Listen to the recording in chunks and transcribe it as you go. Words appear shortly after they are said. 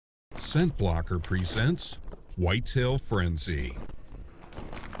Scent Blocker presents Whitetail Frenzy.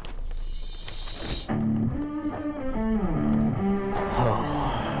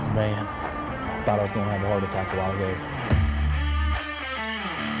 Oh, man. I thought I was going to have a heart attack a while ago.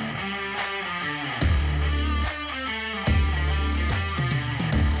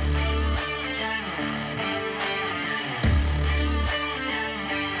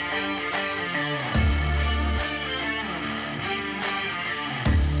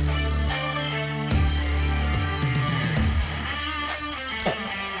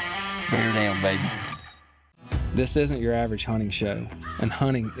 Bear down, baby. This isn't your average hunting show, and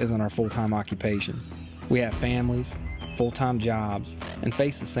hunting isn't our full-time occupation. We have families, full-time jobs, and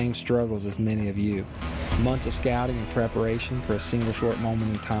face the same struggles as many of you. Months of scouting and preparation for a single short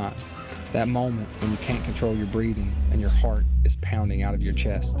moment in time. That moment when you can't control your breathing and your heart is pounding out of your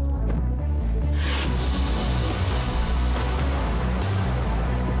chest.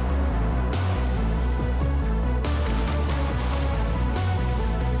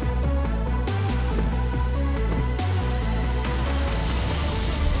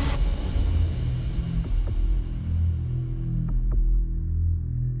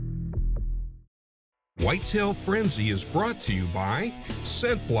 Whitetail Frenzy is brought to you by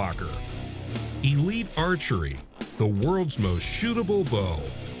Scent Blocker, Elite Archery, the world's most shootable bow,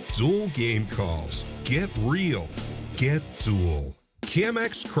 Dual Game Calls, get real, get dual,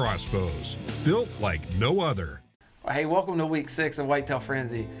 Cam-X Crossbows, built like no other. Hey, welcome to week 6 of Whitetail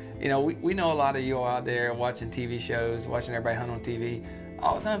Frenzy. You know, we know a lot of you are out there watching TV shows, watching everybody hunt on TV.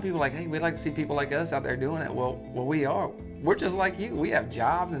 All the time people are like, hey, we'd like to see people like us out there doing it. Well, we are. We're just like you. We have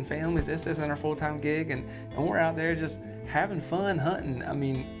jobs and families. This isn't our full-time gig, and we're out there just having fun hunting. I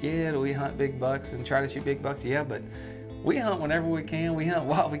mean, yeah, do we hunt big bucks and try to shoot big bucks? Yeah, but we hunt whenever we can. We hunt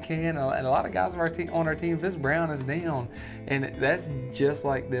while we can. And a lot of guys on our team, Fitz Brown is down, and that's just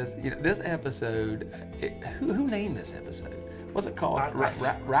like this. You know, this episode. Who named this episode? What's it called?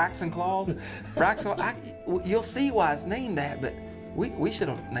 Racks and Claws. Racks. You'll see why it's named that, but. We should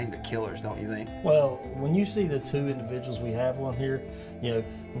have named it Killers, don't you think? Well, when you see the two individuals we have on here, you know,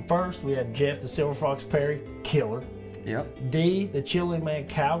 first we have Jeff the Silver Fox Perry, killer. Yep. D the Chili Man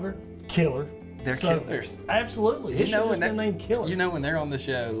Calgar, killer. They're killers. Absolutely. It should have been named Killer. You know when they're on the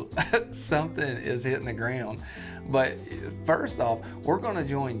show, something is hitting the ground. But first off, we're going to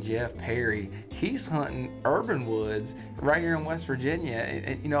join Jeff Perry. He's hunting urban woods right here in West Virginia.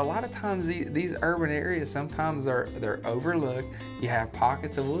 And you know, a lot of times these urban areas sometimes they're overlooked. You have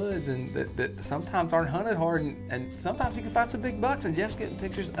pockets of woods and that sometimes aren't hunted hard, and sometimes you can find some big bucks. And Jeff's getting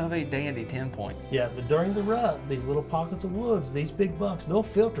pictures of a dandy 10-point. Yeah, but during the rut, these little pockets of woods, these big bucks, they'll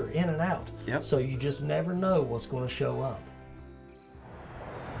filter in and out. Yep. So you just never know what's going to show up.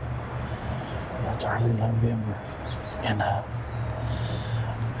 It's early November, and I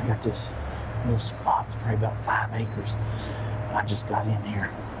got this little spot, probably about 5 acres. I just got in here.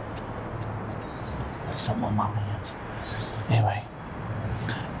 There's something on my hands. Anyway,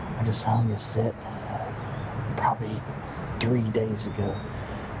 I just hung this set probably 3 days ago,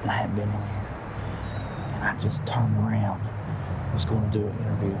 and I hadn't been in here. And I just turned around, was going to do an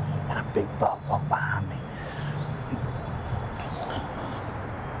interview, and a big buck walked behind me.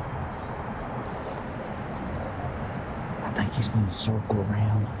 I think he's going to circle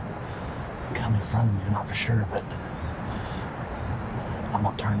around, come in front of me, not for sure, but I'm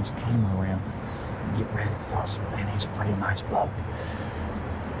going to turn his camera around and get ready because, man, he's a pretty nice buck.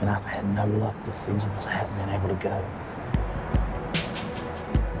 And I've had no luck this season because I haven't been able to go.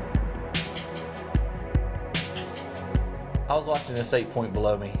 I was watching this 8-point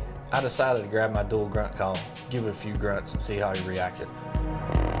below me. I decided to grab my dual grunt call, give it a few grunts, and see how he reacted.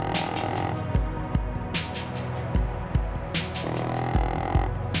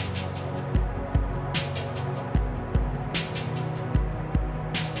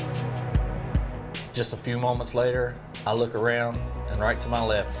 Just a few moments later, I look around, and right to my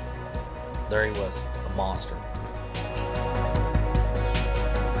left, there he was, a monster.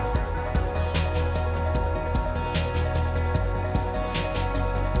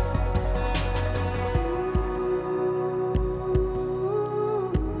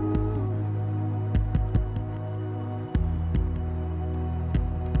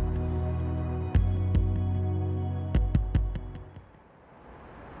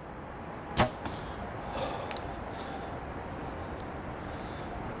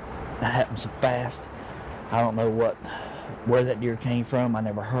 That happened so fast. I don't know where that deer came from. I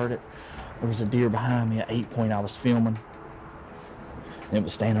never heard it. There was a deer behind me, an 8-point I was filming. And it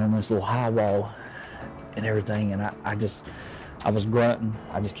was standing on this little high wall and everything. And I was grunting.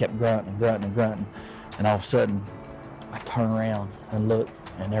 I just kept grunting and grunting and grunting. And all of a sudden, I turn around and look,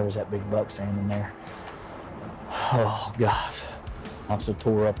 and there was that big buck standing there. Oh gosh, I'm so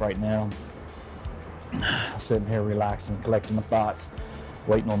tore up right now. Sitting here relaxing, collecting my thoughts,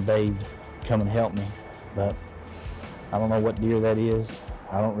 waiting on Dave to come and help me. But I don't know what deer that is.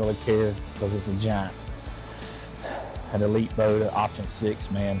 I don't really care because it's a giant. An elite bow, the option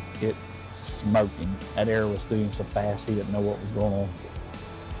 6, man, it smoked him. That arrow was through him so fast he didn't know what was going on.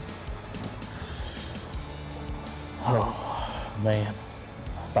 Oh man,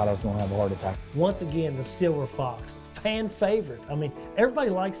 I thought I was gonna have a heart attack. Once again, the silver fox, fan favorite. I mean, everybody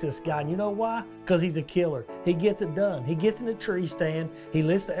likes this guy, and you know why? Because he's a killer. He gets it done. He gets in a tree stand, he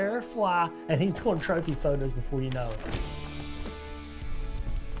lets the arrow fly, and he's doing trophy photos before you know it.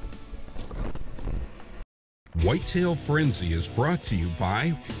 Whitetail Frenzy is brought to you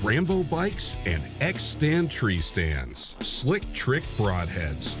by Rambo Bikes and X-Stand Tree Stands, Slick Trick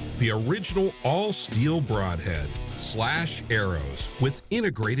Broadheads, the original all-steel broadhead, Slash Arrows with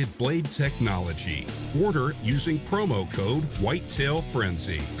integrated blade technology. Order using promo code Whitetail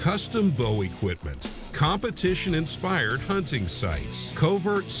Frenzy. Custom bow equipment, competition-inspired hunting sights,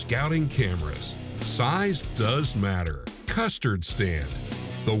 covert scouting cameras. Size does matter. Custard Stand,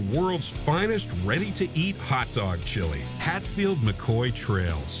 the world's finest ready-to-eat hot dog chili. Hatfield McCoy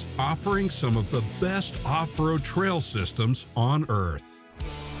Trails, offering some of the best off-road trail systems on Earth.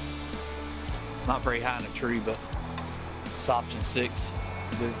 Not very high in a tree, but it's option 6,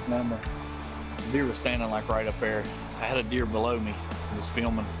 biggest number. The deer was standing like right up there. I had a deer below me, I was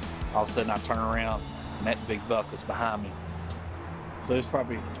filming. All of a sudden I turn around and that big buck was behind me. So it was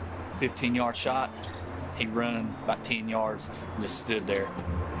probably a 15-yard shot. He run about 10 yards and just stood there.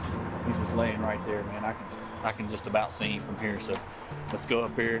 He's just laying right there, man. I can just about see him from here. So let's go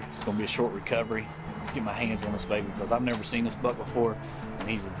up here. It's gonna be a short recovery. Let's get my hands on this baby because I've never seen this buck before, and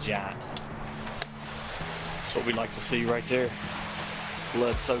he's a giant. That's what we like to see right there.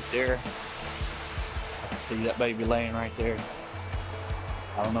 Blood soaked there. I can see that baby laying right there.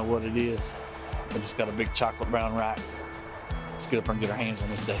 I don't know what it is, but it's got a big chocolate brown rack. Let's get up there and get our hands on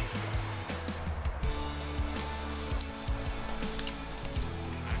this Dave.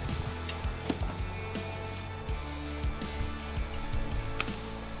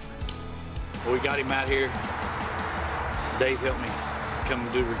 Well, we got him out here. Dave helped me come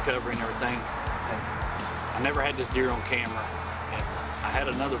and do recovery and everything. And I never had this deer on camera. And I had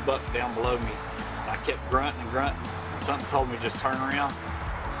another buck down below me. And I kept grunting and grunting. And something told me just turn around.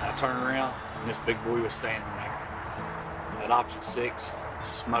 And I turned around and this big boy was standing there. At option 6,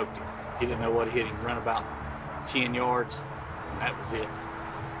 smoked him. He didn't know what hit him. Run about 10 yards and that was it.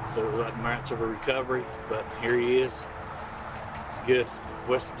 So it was like much of a recovery, but here he is. It's good.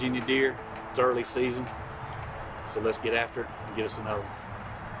 West Virginia deer. It's early season, so let's get after it and get us another one.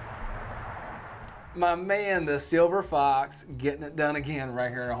 My man, the silver fox, getting it done again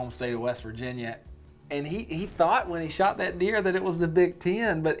right here in our home state of West Virginia. And he thought when he shot that deer that it was the Big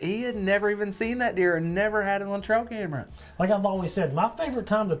 10, but he had never even seen that deer and never had it on trail camera. Like I've always said, my favorite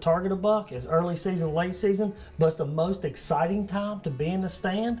time to target a buck is early season, late season, but it's the most exciting time to be in the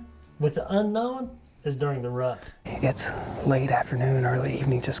stand with the unknown is during the rut. It's late afternoon, early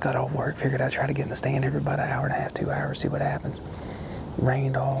evening, just got off work, figured I'd try to get in the stand every about an hour and a half, 2 hours, see what happens.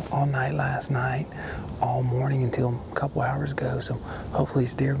 Rained all night last night, all morning until a couple hours ago, so hopefully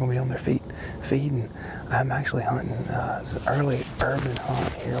these deer are gonna be on their feet feeding. I'm actually hunting it's an early urban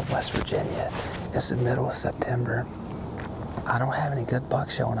hunt here in West Virginia. It's the middle of September. I don't have any good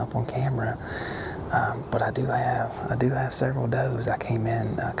bucks showing up on camera. But I do have several does. I came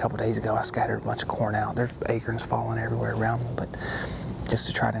in a couple days ago. I scattered a bunch of corn out. There's acorns falling everywhere around me, but just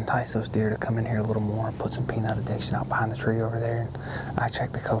to try to entice those deer to come in here a little more, put some peanut addiction out behind the tree over there. And I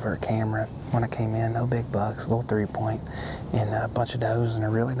checked the covert camera when I came in. No big bucks, a little 3-point, and a bunch of does, and they're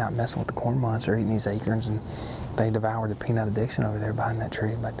really not messing with the corn bunch. They're eating these acorns, and they devoured the peanut addiction over there behind that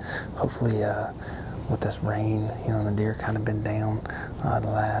tree. But hopefully, with this rain, you know, the deer kind of been down the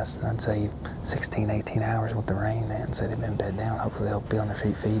last, I'd say 16, 18 hours with the rain. They hadn't said they've been bed down. Hopefully they'll be on their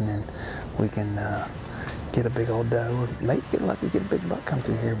feet feeding and we can get a big old doe, or maybe get lucky, get a big buck come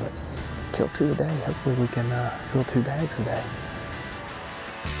through here, but kill 2 a day. Hopefully we can fill 2 bags a day.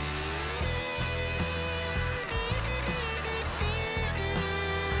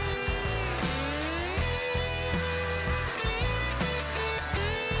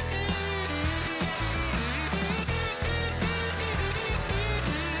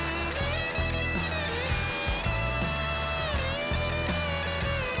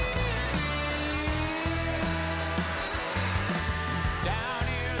 Down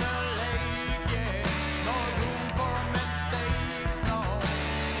near the lake, yeah, no room for a mistake.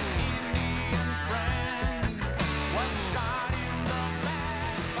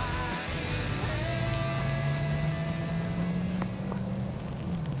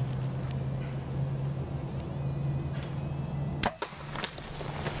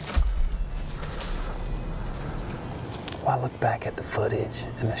 I look back at the footage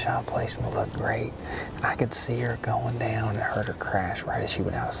and the shot placement looked great. I could see her going down and heard her crash right as she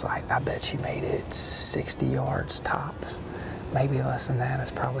went out of sight. I bet she made it 60 yards tops. Maybe less than that. It's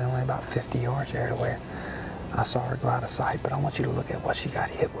probably only about 50 yards there to where I saw her go out of sight. But I want you to look at what she got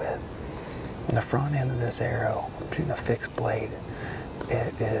hit with. On the front end of this arrow, I'm shooting a fixed blade.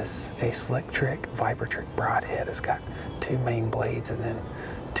 It is a Slick Trick Viper Trick broadhead. It's got 2 main blades and then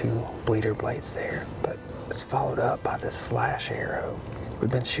 2 bleeder blades there. But it's followed up by this slash arrow. We've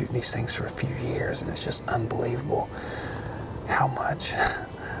been shooting these things for a few years, and it's just unbelievable how much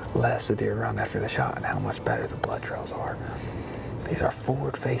less the deer run after the shot and how much better the blood trails are. These are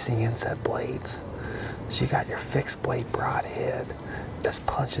forward-facing inset blades. So you got your fixed blade broadhead that's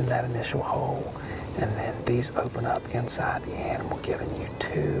punching that initial hole, and then these open up inside the animal, giving you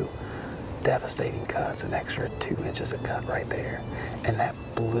 2 devastating cuts, an extra 2 inches of cut right there. And that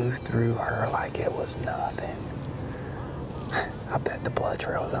blew through her like it was nothing. I bet the blood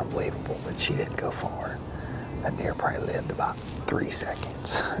trail was unbelievable, but she didn't go far. That deer probably lived about 3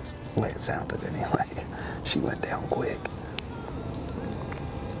 seconds. That's the way it sounded anyway. She went down quick.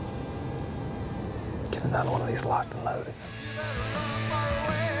 Get another one of these locked and loaded.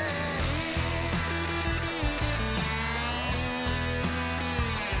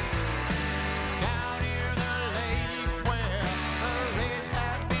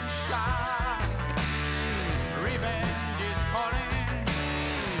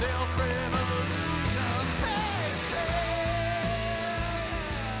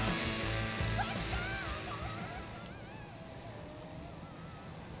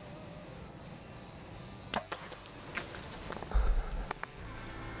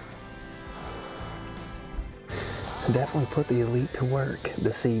 Definitely put the Elite to work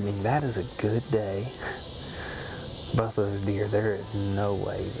this evening. That is a good day. Both of those deer, there is no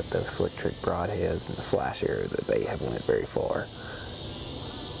way that those Slick Trick broadheads and the slash arrow that they have went very far.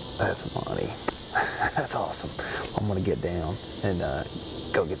 That's money. That's awesome. I'm gonna get down and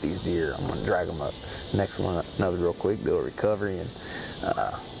go get these deer. I'm gonna drag them up. Next one, another real quick, do a recovery, and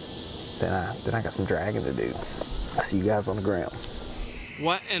then I got some dragging to do. I'll see you guys on the ground.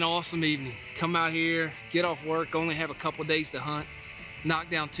 What an awesome evening. Come out here, get off work, only have a couple days to hunt, knock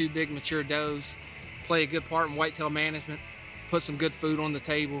down 2 big mature does, play a good part in whitetail management, put some good food on the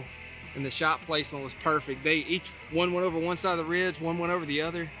table, and the shot placement was perfect. One went over one side of the ridge, one went over the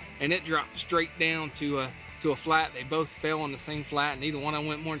other, and it dropped straight down to a flat. They both fell on the same flat, and neither one of them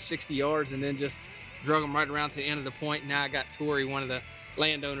went more than 60 yards, and then just drug them right around to the end of the point. Now I got Tori, one of the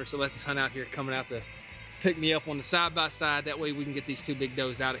landowners, so lets us hunt out here, coming out to pick me up on the side-by-side. That way we can get these 2 big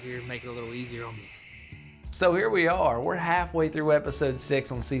does out of here and make it a little easier on me. So here we are. We're halfway through episode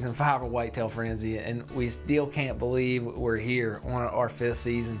 6 on season 5 of Whitetail Frenzy, and we still can't believe we're here on our 5th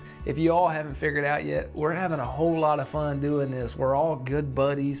season. If you all haven't figured out yet, we're having a whole lot of fun doing this. We're all good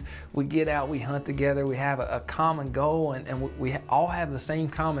buddies. We get out, we hunt together, we have a common goal, and we all have the same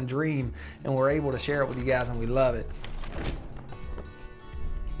common dream, and we're able to share it with you guys, and we love it.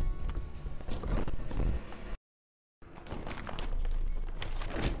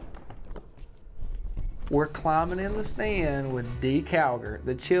 We're climbing in the stand with D. Calger,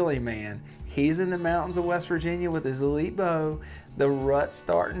 the chili man. He's in the mountains of West Virginia with his Elite bow. The rut's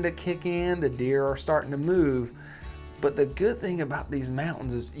starting to kick in, the deer are starting to move. But the good thing about these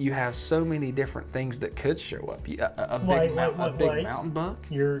mountains is you have so many different things that could show up. A big mountain buck.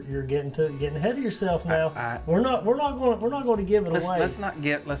 You're getting ahead of yourself now. We're not going to give it away. Let's not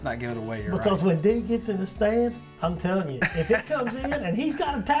give it away. Because when D gets in the stand, I'm telling you, if it comes in and he's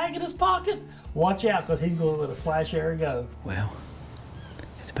got a tag in his pocket, watch out, because he's going to let a slash arrow go. Well,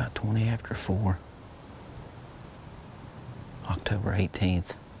 it's about 20 after 4, October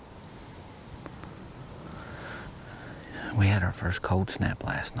 18th. We had our first cold snap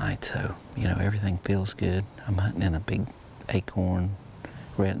last night, so, you know, everything feels good. I'm hunting in a big acorn.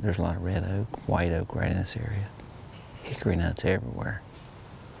 There's a lot of red oak, white oak right in this area. Hickory nuts everywhere.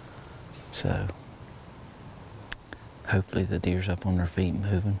 So, hopefully the deer's up on their feet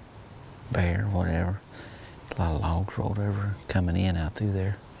moving. Bear, whatever. A lot of logs rolled over, coming in out through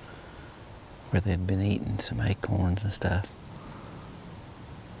there where they'd been eating some acorns and stuff.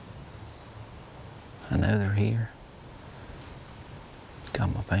 I know they're here.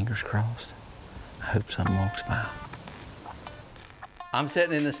 Got my fingers crossed. I hope someone walks by. I'm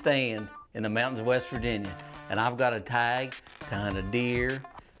sitting in the stand in the mountains of West Virginia, and I've got a tag to hunt a deer,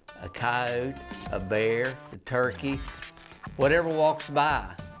 a coyote, a bear, a turkey. Whatever walks by,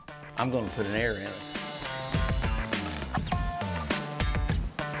 I'm going to put an arrow in it.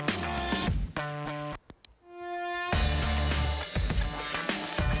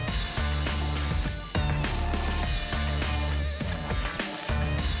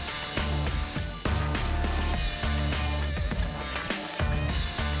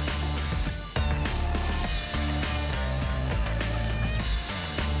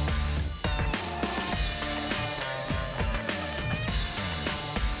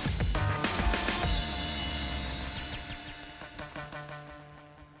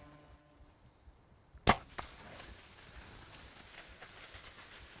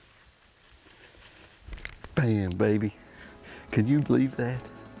 Bam, baby. Can you believe that?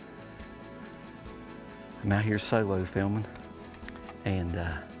 I'm out here solo filming and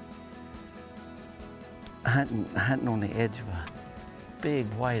hunting on the edge of a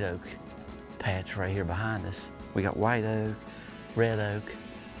big white oak patch right here behind us. We got white oak, red oak,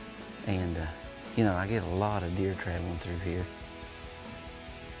 and you know, I get a lot of deer traveling through here.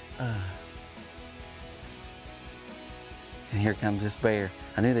 And here comes this bear.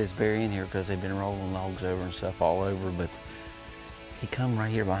 I knew there's a bear in here because they've been rolling logs over and stuff all over, but he come right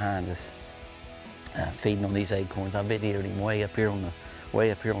here behind us, feeding on these acorns. I videoed him way up here on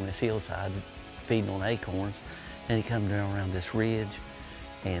this hillside, feeding on acorns. And he come down around this ridge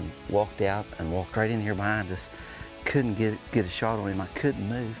and walked out and walked right in here behind us. Couldn't get a shot on him. I couldn't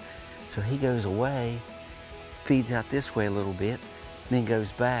move. So he goes away, feeds out this way a little bit, then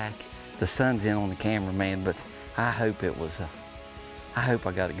goes back. The sun's in on the camera, man, but I hope it was, I hope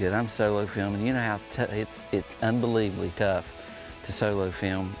I got it good. I'm solo filming. You know how it's unbelievably tough to solo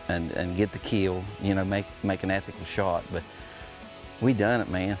film and get the kill, you know, make an ethical shot, but we done it,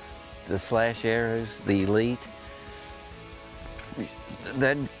 man. The slash arrows, the elite, it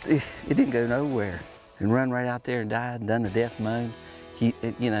didn't go nowhere. And run right out there and died and done the death moan.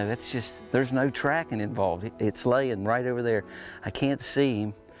 You know, it's just, there's no tracking involved. It's laying right over there. I can't see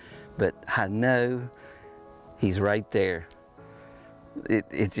him, but I know he's right there.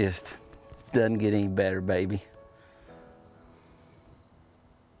 It just doesn't get any better, baby.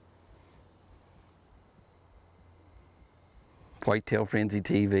 Whitetail Frenzy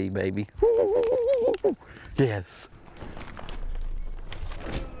TV, baby. Yes.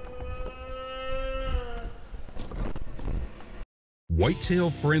 Whitetail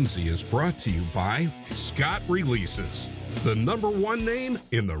Frenzy is brought to you by Scott Releases, the #1 name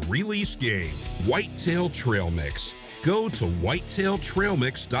in the release game. Whitetail Trail Mix. Go to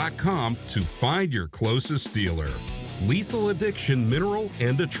whitetailtrailmix.com to find your closest dealer. Lethal Addiction Mineral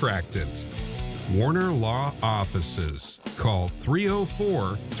and Attractant. Warner Law Offices. Call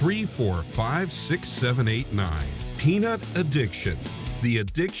 304-345-6789. Peanut Addiction. The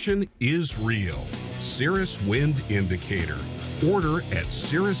addiction is real. Cirrus Wind Indicator. Order at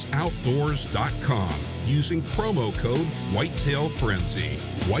cirrusoutdoors.com using promo code Whitetail Frenzy.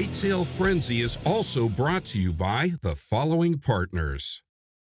 Whitetail Frenzy is also brought to you by the following partners.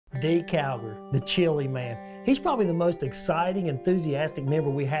 D. Calger, the chili man. He's probably the most exciting, enthusiastic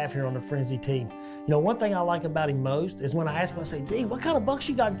member we have here on the Frenzy team. You know, one thing I like about him most is when I ask him, I say, D, what kind of bucks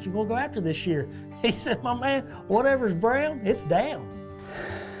you got that you're gonna go after this year? He said, my man, whatever's brown, it's down.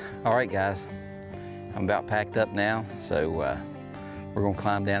 All right, guys, I'm about packed up now, so we're gonna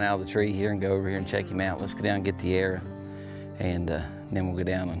climb down out of the tree here and go over here and check him out. Let's go down and get the arrow, and then we'll go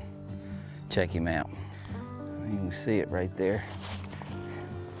down and check him out. You can see it right there.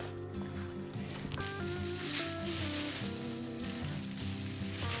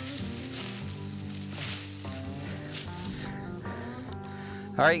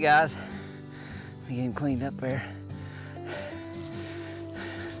 All right, guys, let me get him cleaned up there.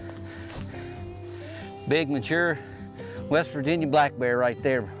 Big, mature West Virginia black bear right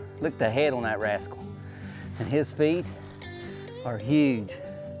there. Look at the head on that rascal. And his feet are huge.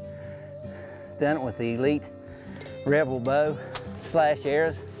 Done it with the Elite Rebel bow, slash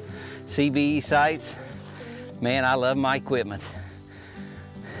arrows, CBE sights. Man, I love my equipment.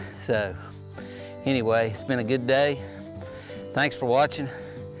 So, anyway, it's been a good day. Thanks for watching,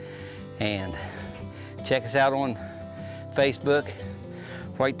 and check us out on Facebook,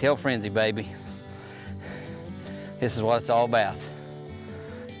 Whitetail Frenzy, baby. This is what it's all about.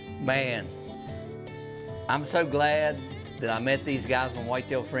 Man, I'm so glad that I met these guys on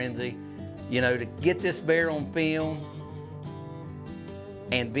Whitetail Frenzy. You know, to get this bear on film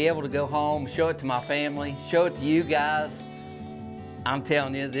and be able to go home, show it to my family, show it to you guys. I'm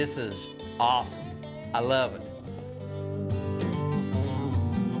telling you, this is awesome. I love it.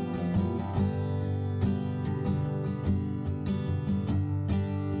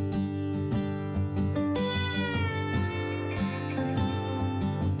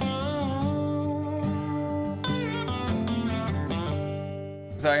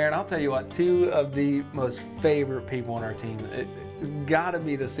 So Aaron, I'll tell you what, two of the most favorite people on our team, it's gotta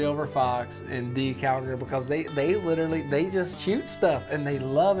be the Silver Fox and D. Calgary, because they literally, they just shoot stuff and they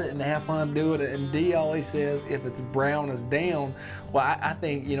love it and they have fun doing it. And D always says if it's brown as down. Well, I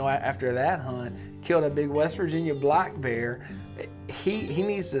think, you know, after that hunt, killed a big West Virginia black bear, he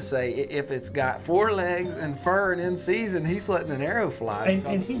needs to say if it's got 4 legs and fur and in season, he's letting an arrow fly.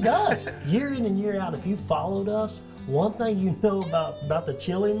 And he does. Year in and year out, if you followed us, one thing you know about the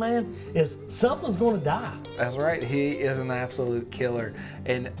chili man is something's going to die. That's right. He is an absolute killer.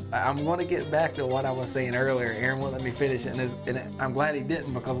 And I'm going to get back to what I was saying earlier. Aaron won't let me finish it, and I'm glad he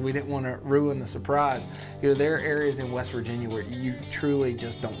didn't, because we didn't want to ruin the surprise. You know, there are areas in West Virginia where you truly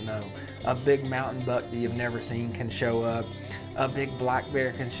just don't know. A big mountain buck that you've never seen can show up. A big black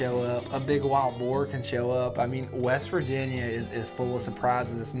bear can show up. A big wild boar can show up. I mean, West Virginia is full of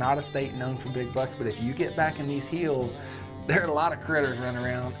surprises. It's not a state known for big bucks, but if you get back in these hills, there are a lot of critters running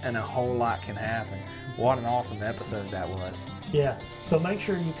around and a whole lot can happen. What an awesome episode that was. Yeah, so make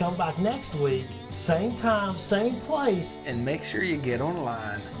sure you come back next week, same time, same place. And make sure you get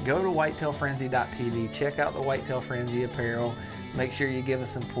online. Go to whitetailfrenzy.tv, check out the Whitetail Frenzy apparel. Make sure you give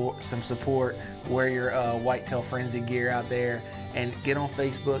us some support, wear your Whitetail Frenzy gear out there, and get on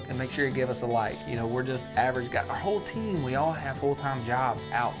Facebook and make sure you give us a like. You know, we're just average guys. Our whole team, we all have full-time jobs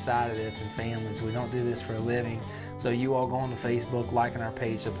outside of this and families. We don't do this for a living. So you all going to Facebook, liking our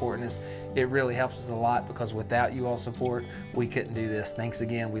page, supporting us, it really helps us a lot, because without you all support, we couldn't do this. Thanks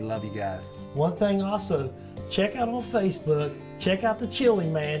again. We love you guys. One thing also, check out on Facebook, check out the Chili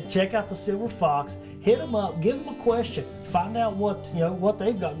Man, check out the Silver Fox, hit them up, give them a question, find out what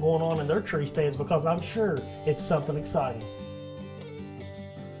they've got going on in their tree stands, because I'm sure it's something exciting.